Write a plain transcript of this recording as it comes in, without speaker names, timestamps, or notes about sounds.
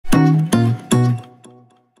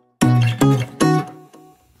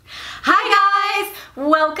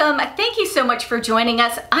Welcome. Thank you so much for joining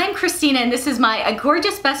us. I'm Christina and this is my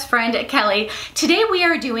gorgeous best friend, Kelly. Today we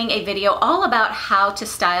are doing a video all about how to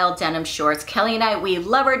style denim shorts. Kelly and I, we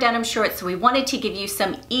love our denim shorts, so we wanted to give you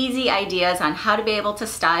some easy ideas on how to be able to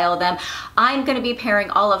style them. I'm going to be pairing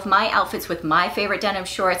all of my outfits with my favorite denim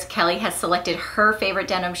shorts. Kelly has selected her favorite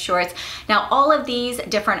denim shorts. Now, all of these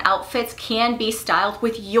different outfits can be styled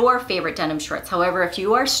with your favorite denim shorts. However, if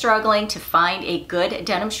you are struggling to find a good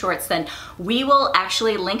denim shorts, then we will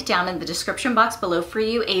actually link down in the description box below for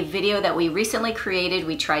you a video that we recently created.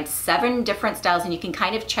 We tried 7 different styles and you can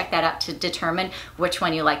kind of check that out to determine which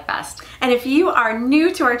one you like best. And if you are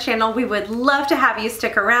new to our channel, we would love to have you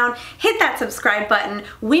stick around, hit that subscribe button.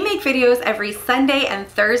 We make videos every Sunday and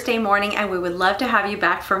Thursday morning and we would love to have you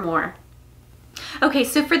back for more. Okay,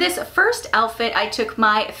 so for this first outfit, I took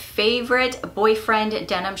my favorite boyfriend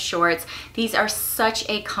denim shorts. These are such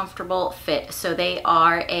a comfortable fit. So they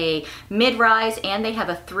are a mid-rise and they have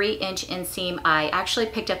a 3-inch inseam. I actually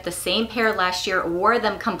picked up the same pair last year, wore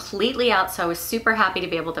them completely out, so I was super happy to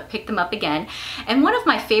be able to pick them up again. And one of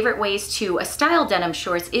my favorite ways to style denim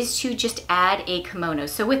shorts is to just add a kimono.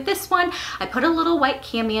 So with this one, I put a little white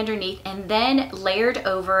cami underneath and then layered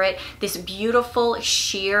over it this beautiful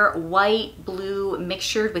sheer white, blue,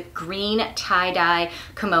 mixtured with green tie-dye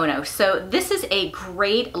kimono. So this is a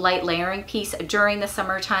great light layering piece during the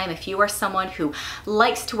summertime. If you are someone who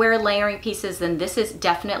likes to wear layering pieces, then this is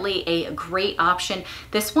definitely a great option.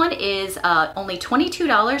 This one is only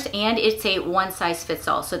 $22 and it's a one size fits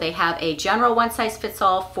all. So they have a general one size fits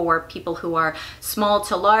all for people who are small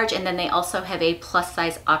to large, and then they also have a plus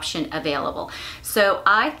size option available. So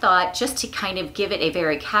I thought, just to kind of give it a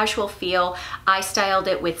very casual feel, I styled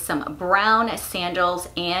it with some brown sandals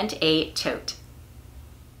and a tote.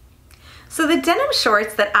 So the denim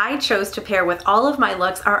shorts that I chose to pair with all of my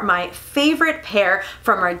looks are my favorite pair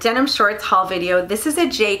from our denim shorts haul video. This is a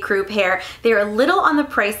J. Crew pair. They're a little on the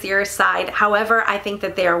pricier side. However, I think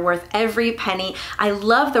that they are worth every penny. I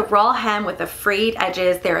love the raw hem with the frayed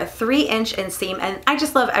edges. They're a 3-inch inseam and I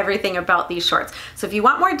just love everything about these shorts. So if you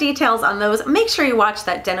want more details on those, make sure you watch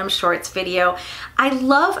that denim shorts video. I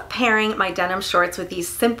love pairing my denim shorts with these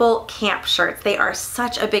simple camp shirts. They are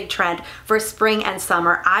such a big trend for spring and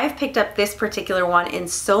summer. I've picked up this particular one in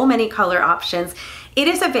so many color options. It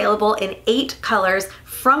is available in 8 colors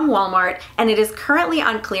from Walmart and it is currently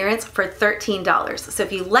on clearance for $13. So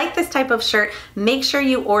if you like this type of shirt, make sure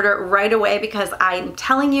you order right away because I'm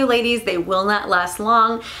telling you ladies, they will not last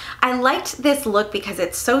long. I liked this look because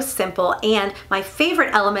it's so simple, and my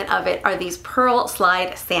favorite element of it are these pearl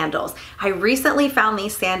slide sandals. I recently found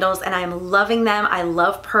these sandals and I'm loving them. I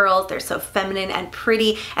love pearls. They're so feminine and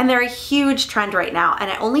pretty and they're a huge trend right now. And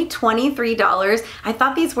at only $23, I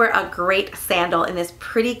thought these were a great sandal in this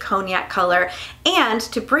pretty cognac color. And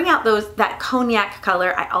to bring out that cognac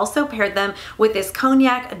color, I also paired them with this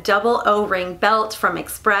cognac double O-ring belt from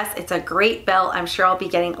Express. It's a great belt. I'm sure I'll be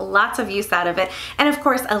getting lots of use out of it. And of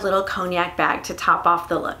course, a little cognac bag to top off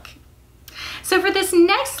the look. So for this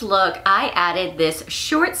next look, I added this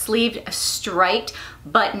short-sleeved striped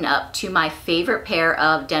button-up to my favorite pair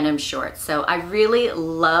of denim shorts. So I really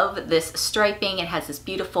love this striping. It has this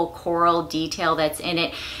beautiful coral detail that's in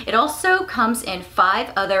it. It also comes in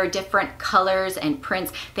 5 other different colors and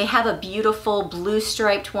prints. They have a beautiful blue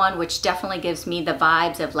striped one, which definitely gives me the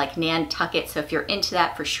vibes of like Nantucket. So if you're into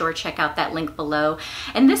that, for sure, check out that link below.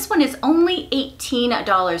 And this one is only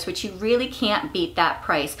 $18, which you really can't beat that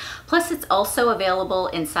price. Plus, it's also available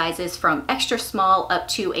in sizes from extra small up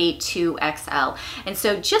to a 2XL. And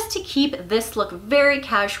so just to keep this look very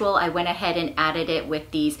casual, I went ahead and added it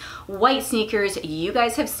with these white sneakers. You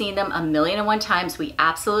guys have seen them a 1,000,001 times. We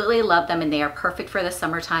absolutely love them and they are perfect for the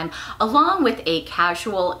summertime, along with a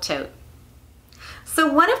casual tote. So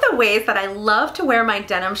one of the ways that I love to wear my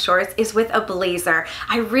denim shorts is with a blazer.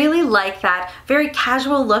 I really like that very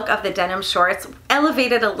casual look of the denim shorts,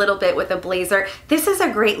 elevated a little bit with a blazer. This is a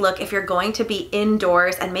great look if you're going to be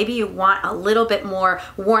indoors and maybe you want a little bit more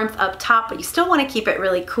warmth up top, but you still want to keep it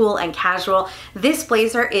really cool and casual. This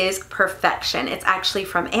blazer is perfection. It's actually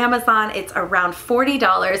from Amazon. It's around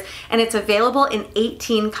 $40 and it's available in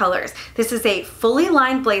 18 colors. This is a fully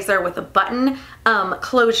lined blazer with a button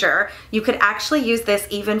closure. You could actually use this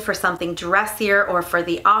even for something dressier or for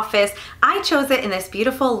the office. I chose it in this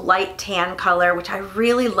beautiful light tan color, which I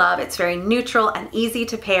really love. It's very neutral and and easy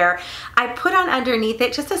to pair. I put on underneath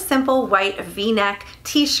it just a simple white V-neck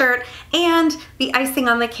t-shirt, and the icing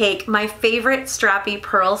on the cake, my favorite strappy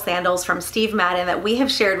pearl sandals from Steve Madden that we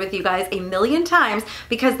have shared with you guys a million times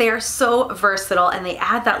because they are so versatile and they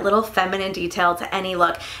add that little feminine detail to any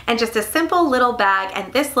look. And just a simple little bag,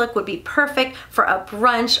 and this look would be perfect for a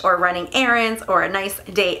brunch or running errands or a nice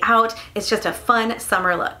day out. It's just a fun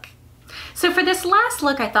summer look. So for this last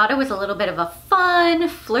look, I thought it was a little bit of a fun,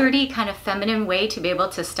 flirty, kind of feminine way to be able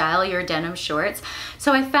to style your denim shorts.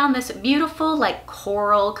 So I found this beautiful, like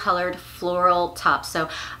coral colored floral top. So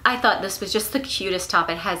I thought this was just the cutest top.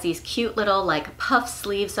 It has these cute little like puff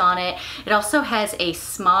sleeves on it. It also has a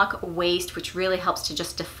smock waist, which really helps to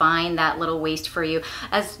just define that little waist for you,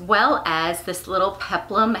 as well as this little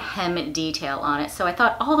peplum hem detail on it. So I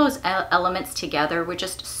thought all those elements together were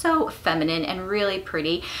just so feminine and really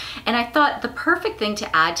pretty. And I thought the perfect thing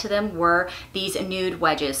to add to them were these nude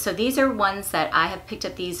wedges. So these are ones that I have picked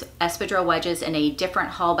up, these espadrille wedges in a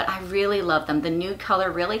different haul, but I really love them. The nude color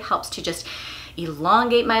really helps to just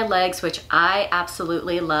elongate my legs, which I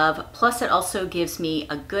absolutely love. Plus it also gives me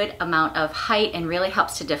a good amount of height and really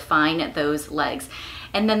helps to define those legs.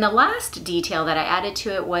 And then the last detail that I added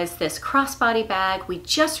to it was this crossbody bag. We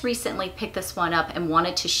just recently picked this one up and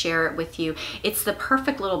wanted to share it with you. It's the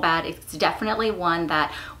perfect little bag. It's definitely one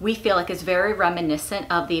that we feel like is very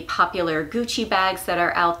reminiscent of the popular Gucci bags that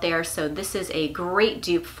are out there. So this is a great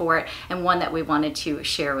dupe for it and one that we wanted to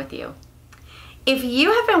share with you. If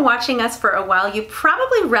you have been watching us for a while, you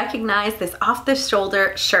probably recognize this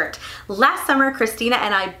off-the-shoulder shirt. Last summer, Christina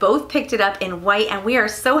and I both picked it up in white, and we are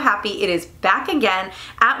so happy it is back again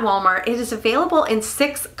at Walmart. It is available in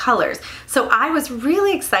 6 colors. So I was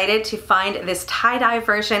really excited to find this tie-dye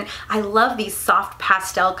version. I love these soft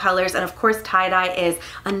pastel colors, and of course tie-dye is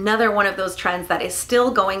another one of those trends that is still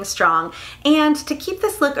going strong. And to keep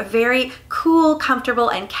this look very cool, comfortable,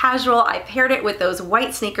 and casual, I paired it with those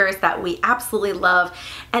white sneakers that we absolutely love.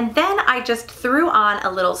 And then I just threw on a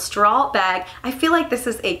little straw bag. I feel like this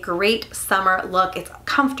is a great summer look. It's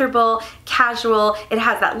comfortable, casual. It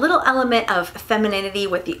has that little element of femininity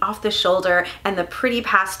with the off the shoulder and the pretty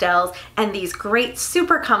pastels and these great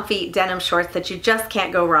super comfy denim shorts that you just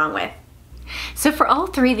can't go wrong with. So for all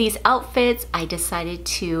 3 of these outfits, I decided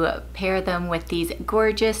to pair them with these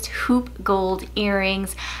gorgeous hoop gold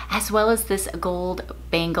earrings, as well as this gold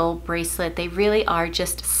bangle bracelet. They really are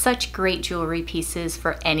just such great jewelry pieces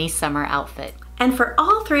for any summer outfit. And for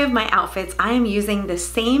all 3 of my outfits, I am using the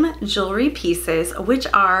same jewelry pieces, which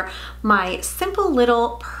are my simple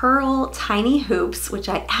little pearl tiny hoops, which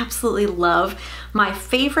I absolutely love, my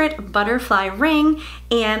favorite butterfly ring,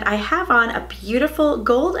 and I have on a beautiful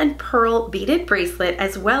gold and pearl beaded bracelet,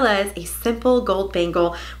 as well as a simple gold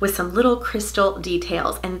bangle with some little crystal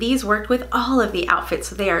details. And these worked with all of the outfits,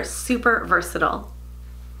 so they are super versatile.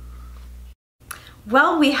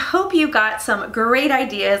 Well, we hope you got some great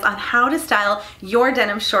ideas on how to style your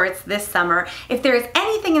denim shorts this summer. If there is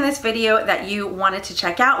anything in this video that you wanted to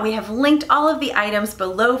check out, we have linked all of the items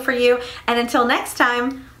below for you. And until next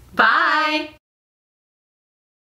time, bye!